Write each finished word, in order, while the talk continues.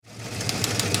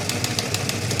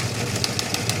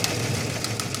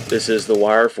This is The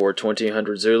Wire for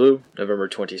 2000 Zulu, November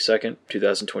 22nd,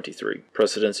 2023.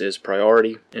 Precedence is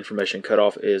priority. Information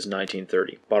cutoff is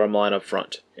 1930. Bottom line up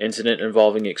front. Incident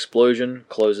involving explosion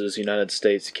closes United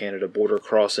States-Canada border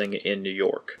crossing in New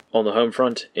York. On the home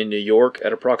front, in New York,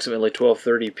 at approximately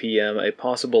 12:30 p.m., a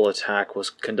possible attack was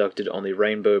conducted on the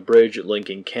Rainbow Bridge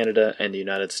linking Canada and the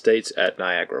United States at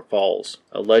Niagara Falls.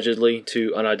 Allegedly,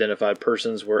 two unidentified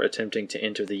persons were attempting to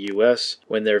enter the U.S.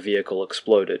 when their vehicle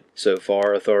exploded. So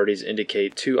far, authorities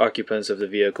indicate two occupants of the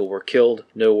vehicle were killed.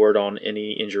 No word on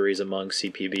any injuries among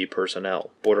CPB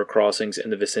personnel. Border crossings in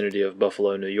the vicinity of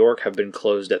Buffalo, New York have been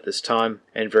closed at this time,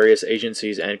 and various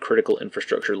agencies and critical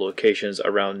infrastructure locations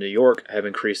around New York have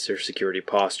increased their security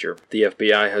posture. The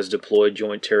FBI has deployed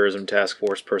Joint Terrorism Task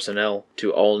Force personnel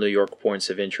to all New York points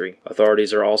of entry.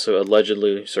 Authorities are also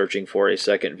allegedly searching for a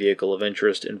second vehicle of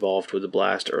interest involved with the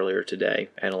blast earlier today.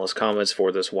 Analyst Comments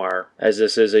for this wire. As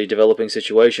this is a developing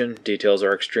situation, details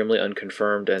are extremely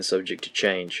unconfirmed and subject to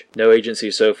change. No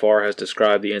agency so far has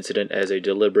described the incident as a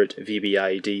deliberate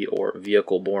VBIED or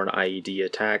vehicle-borne IED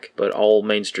attack, but all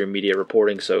mainstream media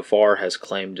reporting so far has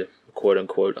claimed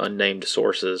quote-unquote unnamed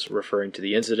sources referring to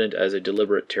the incident as a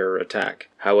deliberate terror attack.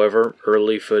 However,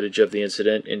 early footage of the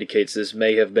incident indicates this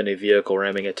may have been a vehicle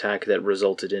ramming attack that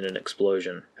resulted in an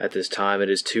explosion. At this time, it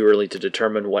is too early to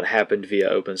determine what happened via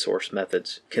open source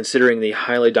methods. Considering the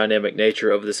highly dynamic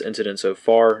nature of this incident so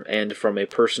far, and from a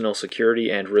personal security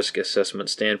and risk assessment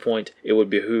standpoint, it would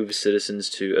behoove citizens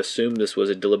to assume this was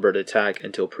a deliberate attack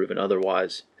until proven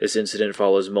otherwise. This incident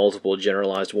follows multiple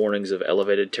generalized warnings of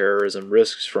elevated terrorism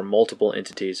risks from multiple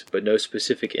entities, but no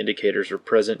specific indicators are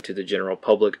present to the general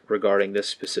public regarding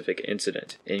this specific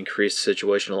incident. Increased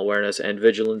situational awareness and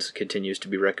vigilance continues to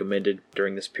be recommended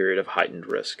during this period of heightened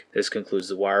risk. This concludes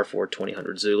The Wire for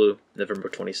 2000 Zulu, November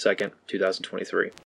 22nd, 2023.